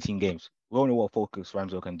 19 games. We all know what a focus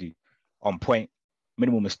Ramsdale can do. On point,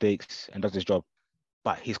 minimal mistakes, and does his job.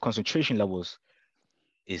 But his concentration levels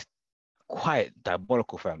is quite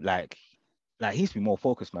diabolical for him. Like he's been more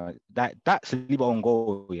focused, man. That Saliba on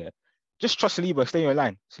goal, yeah. Just trust Saliba, stay in your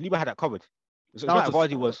line. Saliba had that covered. It's not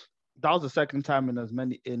like Vardy was. That was the second time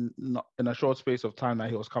in a short space of time that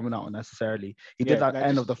he was coming out unnecessarily. He Yeah, did that like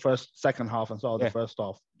end just- of the second half and start of Yeah. the first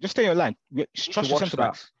half. Just stay in your line. Just trust your watch centre that.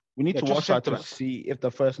 backs. We need Yeah, to trust watch the that to centre-backs. see if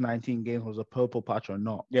the first 19 games was a purple patch or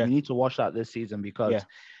not. Yeah. We need to watch that this season because Yeah.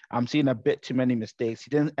 I'm seeing a bit too many mistakes. He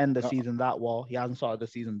didn't end the Uh, season that well. He hasn't started the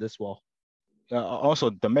season this well. Also,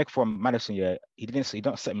 the Meg from Madison, yeah, he didn't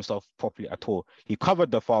set himself properly at all. He covered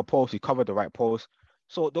the far post, he covered the right post.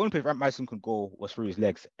 So the only place Madison could go was through his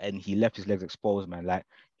legs, and he left his legs exposed, man. Like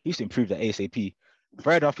he used to improve that ASAP.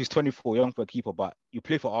 Fair enough, he's 24, young for a keeper, but you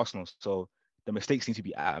play for Arsenal, so the mistakes need to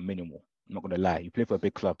be at a minimal. I'm not gonna lie. You play for a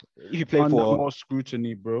big club. If you play Under for more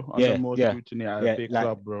scrutiny, bro. Yeah, Under more yeah, scrutiny at yeah, a big like-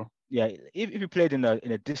 club, bro. yeah, if you played in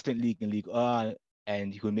a distant league and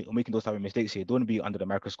you could making those type of mistakes here, don't be under the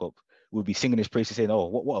microscope. We'll be singing his praises, saying, "Oh,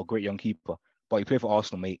 what a great young keeper." But you play for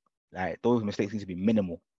Arsenal, mate. Like those mistakes need to be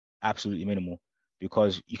minimal, absolutely minimal,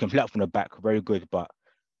 because you can play up from the back very good, but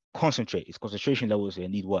concentrate. His concentration levels here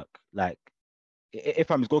need work. Like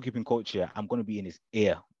if I'm his goalkeeping coach here, I'm gonna be in his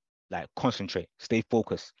ear. Like concentrate, stay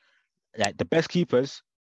focused. Like the best keepers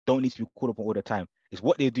don't need to be called upon all the time. It's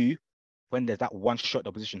what they do when there's that one shot the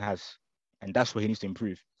opposition has, and that's where he needs to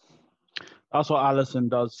improve. That's what Alisson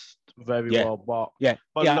does very Yeah. well. But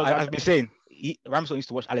But look, I've been saying Ramsdale needs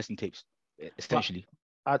to watch Alisson tapes, essentially.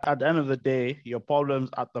 at the end of the day, your problems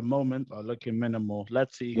at the moment are looking minimal.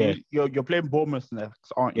 Let's see. Yeah. You're playing Bournemouth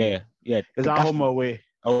next, aren't you? Yeah. Is that home or away?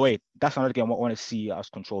 Oh wait, that's another game I want to see us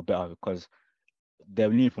control better because they're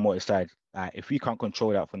really promoted side. If we can't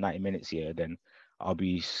control that for 90 minutes here, then I'll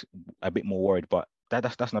be a bit more worried. But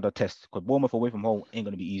that's another test because Bournemouth away from home ain't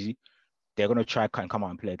gonna be easy. They're gonna try and come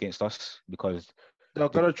out and play against us because they're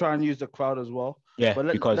gonna try and use the crowd as well. Yeah, but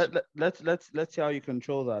let's see how you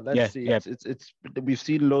control that. Let's see. Yeah. It's we've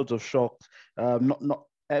seen loads of shocks. Not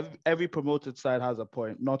every promoted side has a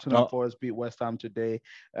point. Nottingham Forest beat West Ham today.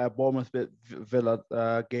 Bournemouth beat Villa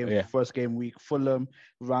first game week. Fulham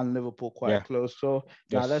ran Liverpool quite close. So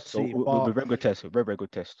now let's see. It'll be a very good test. Very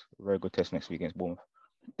good test. Very good test next week against Bournemouth.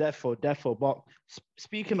 Defo. But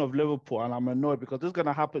speaking of Liverpool, and I'm annoyed because this is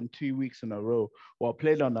gonna happen 2 weeks in a row. Well,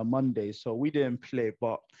 played on a Monday, so we didn't play.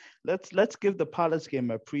 But let's give the Palace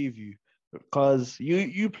game a preview because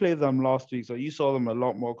you played them last week, so you saw them a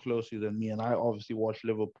lot more closely than me, and I obviously watched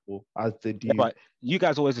Liverpool as did you. Yeah, but you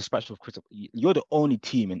guys always dispatch of critical. You're the only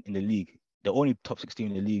team in the league, the only top 6 team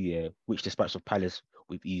in the league here, which dispatched of Palace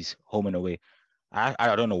with ease, home and away.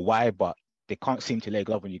 I don't know why, but they can't seem to lay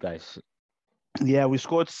glove on you guys. Yeah, we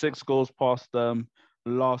scored 6 goals past them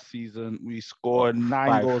last season. We scored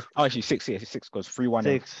 9 goals. Oh, actually 6 goals, 3-1,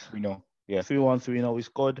 3-0. Yeah, 3-1, 3-0. We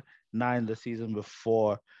scored 9 the season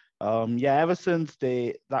before. Ever since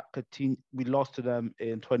we lost to them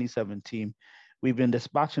in 2017, we've been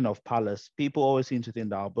dispatching of Palace. People always seem to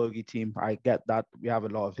think that our bogey team. I get that we have a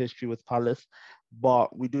lot of history with Palace,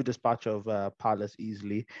 but we do dispatch of Palace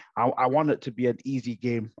easily. I want it to be an easy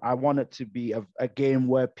game. I want it to be a game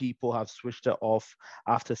where people have switched it off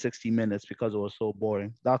after 60 minutes because it was so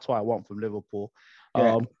boring. That's what I want from Liverpool.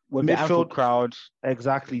 With the Anfield crowd,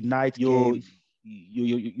 exactly. Night games.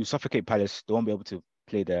 You suffocate Palace. They won't be able to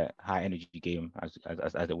play their high energy game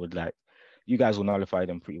as it would like. You guys will nullify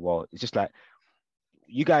them pretty well. It's just like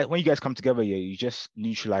when you guys come together, you just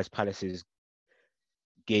neutralize Palace's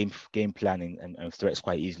game planning and threats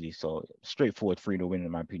quite easily. So straightforward 3-0 win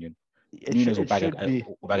in my opinion. Nunes will bag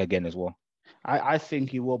again as well. I think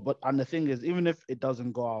he will, and the thing is, even if it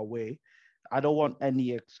doesn't go our way, I don't want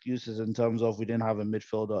any excuses in terms of we didn't have a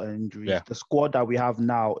midfielder and injuries. Yeah. The squad that we have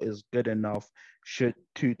now is good enough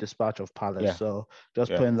to dispatch of Palace. Yeah. So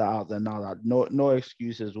just putting that out there now that no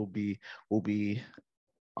excuses will be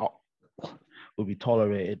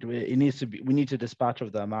tolerated. We need to dispatch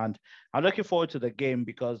of them, and I'm looking forward to the game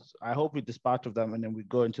because I hope we dispatch of them and then we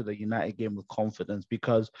go into the United game with confidence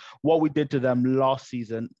because what we did to them last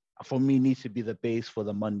season for me needs to be the base for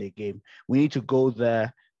the Monday game. We need to go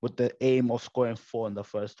there with the aim of scoring 4 in the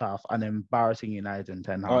first half and embarrassing United in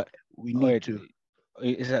 10 half. We need to.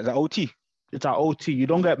 Is that the OT? It's our OT. You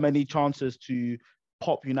don't get many chances to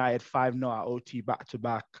pop United 5-0 at OT back to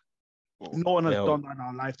back. No one has Yeah. done that in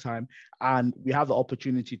our lifetime, and we have the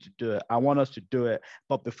opportunity to do it. I want us to do it,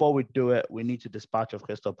 but before we do it, we need to dispatch of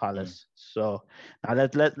Crystal Palace. So now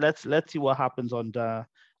let's see what happens on the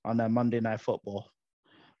Monday Night Football.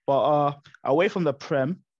 But away from the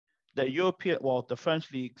Prem, the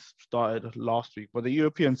French league started last week, but the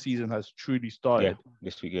European season has truly started. Yeah,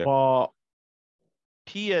 this week, yeah. But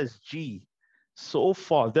PSG, so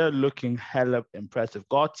far, they're looking hella impressive.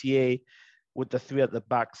 Gautier, with the three at the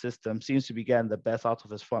back system, seems to be getting the best out of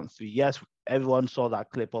his front three. Yes, everyone saw that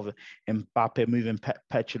clip of Mbappe moving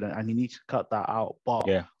petulant, and he needs to cut that out.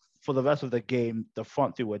 But for the rest of the game, the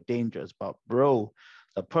front three were dangerous. But bro,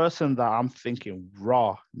 the person that I'm thinking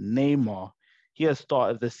raw, Neymar, he has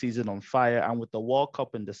started this season on fire, and with the World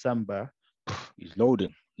Cup in December, he's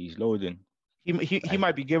loading. He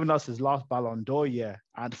might be giving us his last Ballon d'Or year.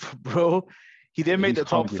 And bro, he didn't make the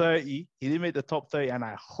top 30. He didn't make the top 30, and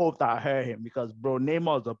I hope that hurt him because, bro,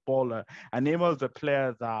 Neymar is a baller. And Neymar is a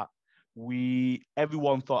player that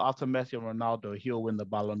everyone thought after Messi and Ronaldo, he'll win the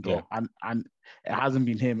Ballon d'Or. Yeah. And it hasn't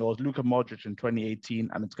been him. It was Luka Modric in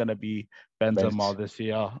 2018, and it's going to be Benzema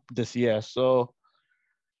this year. So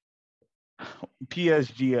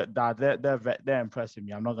PSG, they're impressing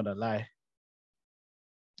me. I'm not going to lie.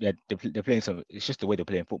 Yeah, they're playing some. It's just the way they're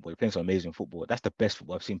playing football. They're playing some amazing football. That's the best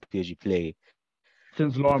football I've seen PSG play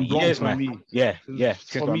since Laurent Blanc for me. Yeah,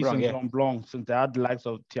 since Laurent Blanc, since they had the likes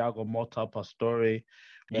of Thiago Motta, Pastore,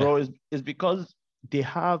 bro, is because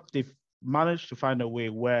they've managed to find a way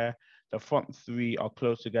where the front three are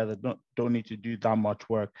close together, don't need to do that much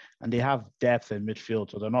work, and they have depth in midfield,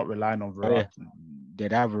 so they're not relying on Verratti. They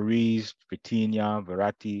have Ruiz, Vitinha,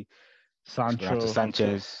 Verratti,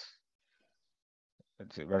 Sanchez.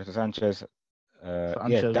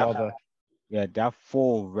 They have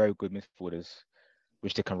four very good midfielders,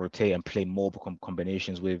 which they can rotate and play more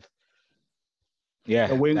combinations with. Yeah,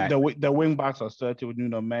 the wing backs are started with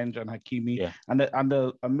Nuno Mendes and Hakimi. Yeah. And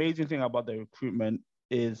the amazing thing about the recruitment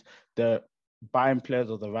is the buying players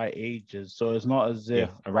of the right ages. So it's not as if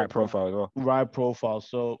a right profile as well. Right profile.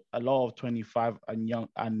 So a lot of 25 and young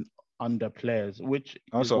and under players, which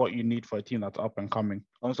is what you need for a team that's up and coming.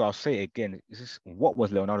 Also, I'll say it again, what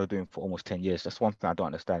was Leonardo doing for almost 10 years? That's one thing I don't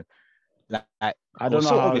understand. Like, I don't know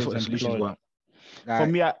how what the solutions were. For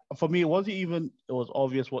me, it was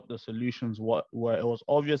obvious what the solutions were. It was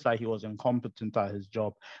obvious that he was incompetent at his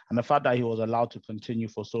job. And the fact that he was allowed to continue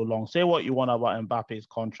for so long. Say what you want about Mbappe's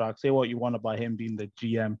contract. Say what you want about him being the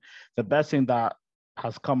GM. The best thing that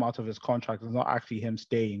has come out of his contract is not actually him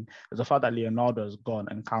staying. It's the fact that Leonardo is gone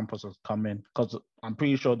and Campos has come in. Because I'm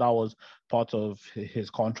pretty sure that was part of his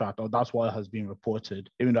contract, or that's what has been reported,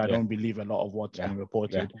 even though I don't believe a lot of what's been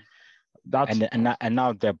reported. And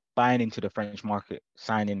now they're buying into the French market,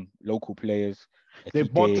 signing local players. They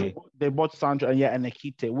bought Sancho and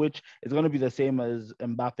Ekitike, which is going to be the same as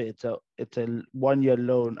Mbappe. It's a 1 year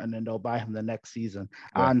loan, and then they'll buy him the next season.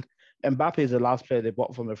 Yeah. And Mbappe is the last player they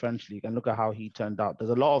bought from the French league, and look at how he turned out.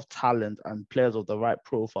 There's a lot of talent and players of the right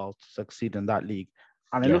profile to succeed in that league,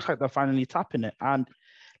 and it looks like they're finally tapping it. And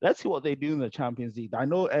let's see what they do in the Champions League. I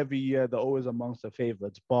know every year they're always amongst the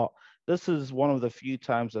favorites, but this is one of the few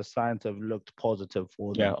times the signs have looked positive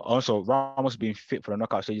for them. Yeah, also, Ramos being fit for the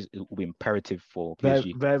knockout stages will be imperative for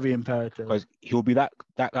PSG. Very, very imperative. Because he'll be that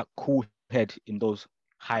cool head in those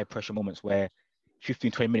high-pressure moments where 15,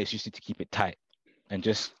 20 minutes you just need to keep it tight and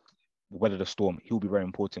just weather the storm. He'll be very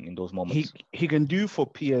important in those moments. He can do for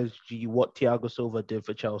PSG what Thiago Silva did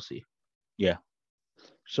for Chelsea. Yeah.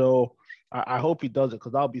 So I hope he does it,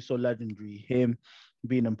 because that'll be so legendary. Him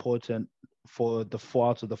being important for the 4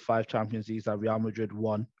 out of the 5 Champions Leagues that Real Madrid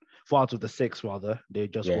won. 4 out of the 6, rather. They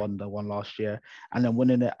just won the one last year. And then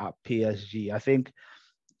winning it at PSG. I think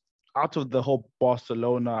out of the whole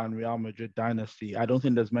Barcelona and Real Madrid dynasty, I don't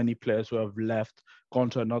think there's many players who have left, gone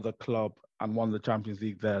to another club and won the Champions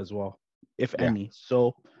League there as well, if any.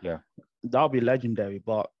 So that'll be legendary.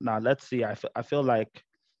 But now let's see. I feel like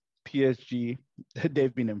PSG,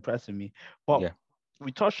 they've been impressing me. But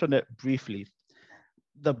we touched on it briefly.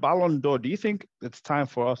 The Ballon d'Or, do you think it's time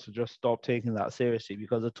for us to just stop taking that seriously?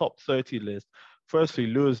 Because the top 30 list, firstly,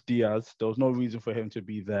 Luis Diaz, there was no reason for him to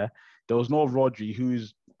be there. There was no Rodri,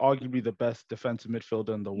 who's arguably the best defensive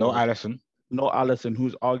midfielder in the world. No Alisson,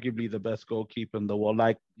 who's arguably the best goalkeeper in the world.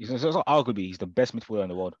 Like, he's not arguably, he's the best midfielder in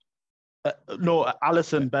the world. No,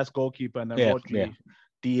 Alisson, best goalkeeper, and then Rodri.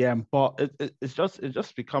 DM, but it's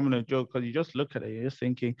just becoming a joke, because you just look at it, you're just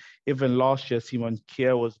thinking, even last year Simon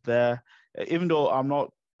Kjær was there. Even though I'm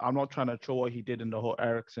not trying to show what he did in the whole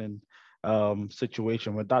Eriksen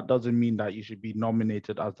situation, but that doesn't mean that you should be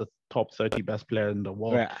nominated as the top 30 best player in the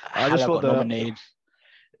world. I just thought nominated.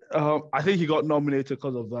 I think he got nominated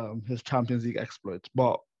because of his Champions League exploits,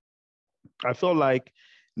 but I feel like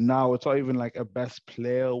now it's not even like a best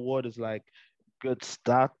player award. It's like good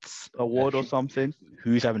stats Uh, award or who, something.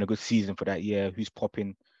 who's having a good season for that year? Who's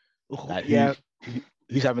popping? Like Yeah,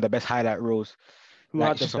 who's having the best highlight reels? who Like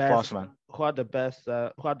had it's the just a fast best, man. who had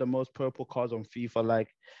the most purple cards on FIFA. Like,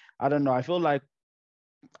 I don't know. I feel like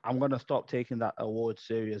I'm gonna stop taking that award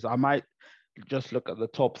serious. I might just look at the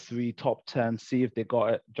top three, top 10, see if they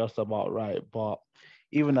got it just about right. But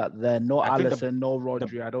even at then, no I think Allison, no the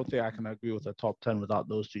Rodri. I don't think I can agree with the top 10 without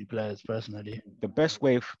those three players personally. the best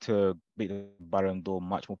way to make the Ballon d'Or much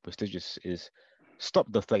more prestigious is stop the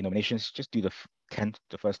 30 nominations. Just do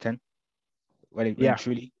the first 10. When Yeah,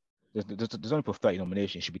 truly, there's only for 30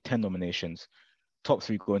 nominations. It should be 10 nominations. Top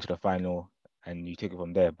three go into the final, and you take it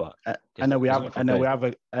from there. But and then we there's have only for 30.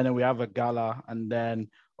 a gala, and then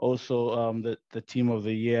also the team of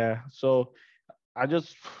the year. So I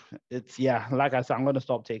just it's yeah, like I said, I'm gonna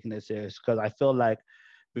stop taking it serious because I feel like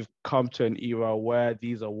we've come to an era where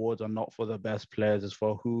these awards are not for the best players, it's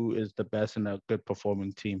for who is the best in a good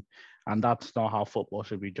performing team. And that's not how football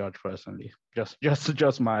should be judged personally.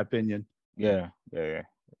 Just my opinion. Yeah.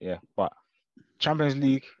 But Champions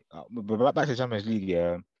League, but back to Champions League.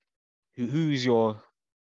 Yeah, who's your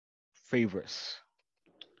favorites?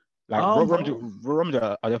 Like Um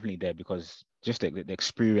Romelu are definitely there because just the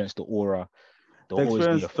experience, the aura, they'll the always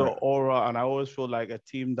be experience, a the threat. aura, and I always feel like a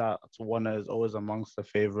team that's won is always amongst the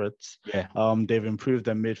favorites. Yeah, They've improved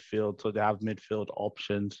their midfield, so they have midfield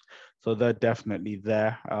options, so they're definitely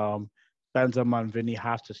there. Benzema and Vinny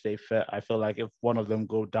have to stay fit. I feel like if one of them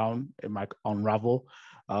go down, it might unravel,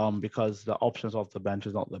 because the options off the bench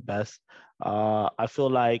is not the best. I feel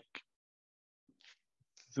like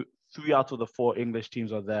three out of the four English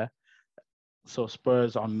teams are there. So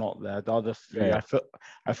Spurs are not there. The other three, yeah.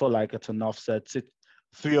 I feel like it's enough said.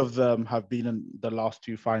 Three of them have been in the last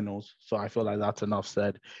two finals, so I feel like that's enough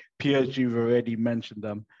said. PSG, we've already mentioned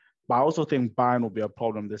them, but I also think Bayern will be a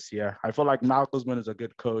problem this year. I feel like Nagelsmann is a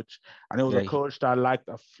good coach, and it was a Yeah, coach that liked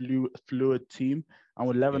a fluid team. And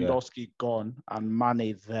with yeah. Lewandowski gone and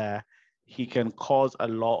Mane there, he can cause a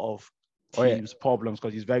lot of Oh yeah, teams problems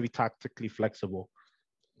because he's very tactically flexible.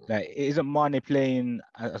 like isn't Mane playing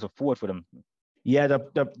as a forward for them? Yeah,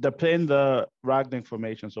 they're playing the Ragnick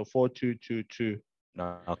formation, so 4-2-2-2.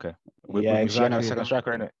 No, okay. Yeah, With Musiala as exactly. second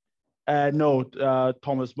striker in it. No,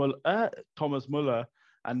 Thomas Muller,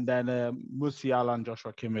 and then Musiala and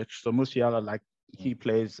Joshua Kimmich. So Musiala, like he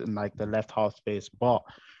plays in like the left half space, but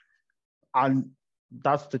and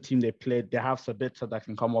that's the team they played. They have Sabitzer that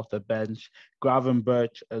can come off the bench,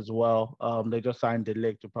 Gravenberch as well. They just signed the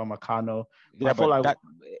leg to Pamecano. I Yeah, feel but like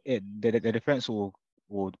the defense will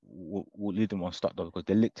lead them on start though because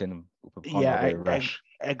they licked in Pamecano yeah, very rash.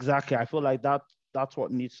 exactly. I feel like that's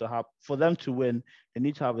what needs to happen for them to win. They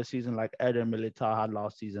need to have a season like Eden Militao had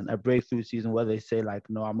last season, a breakthrough season where they say like,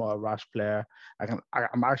 no, I'm not a rash player.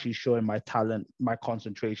 I'm actually showing my talent. My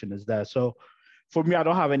concentration is there. So for me, I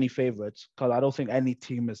don't have any favorites because I don't think any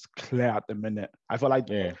team is clear at the minute. I feel like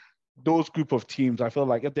Yeah, those group of teams. I feel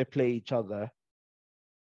like if they play each other,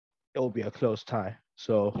 it will be a close tie.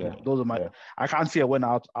 So yeah, those are my. yeah. I can't see a win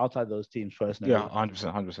outside those teams Yeah, personally.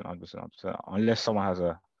 100%, 100%, 100%, 100%. Unless someone has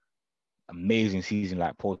a amazing season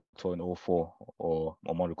like Porto and all four or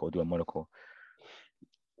Monaco, do a Monaco.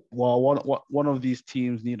 Well, one of these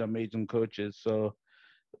teams need amazing coaches. So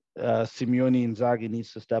Simeone Inzaghi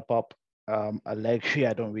needs to step up. Allegri,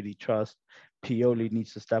 I don't really trust. Pioli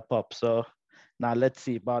needs to step up. So now let's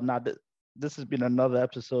see. But now this has been another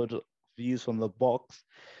episode of Views from the Box.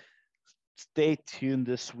 Stay tuned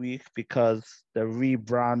this week because the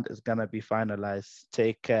rebrand is gonna be finalized.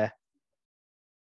 Take care.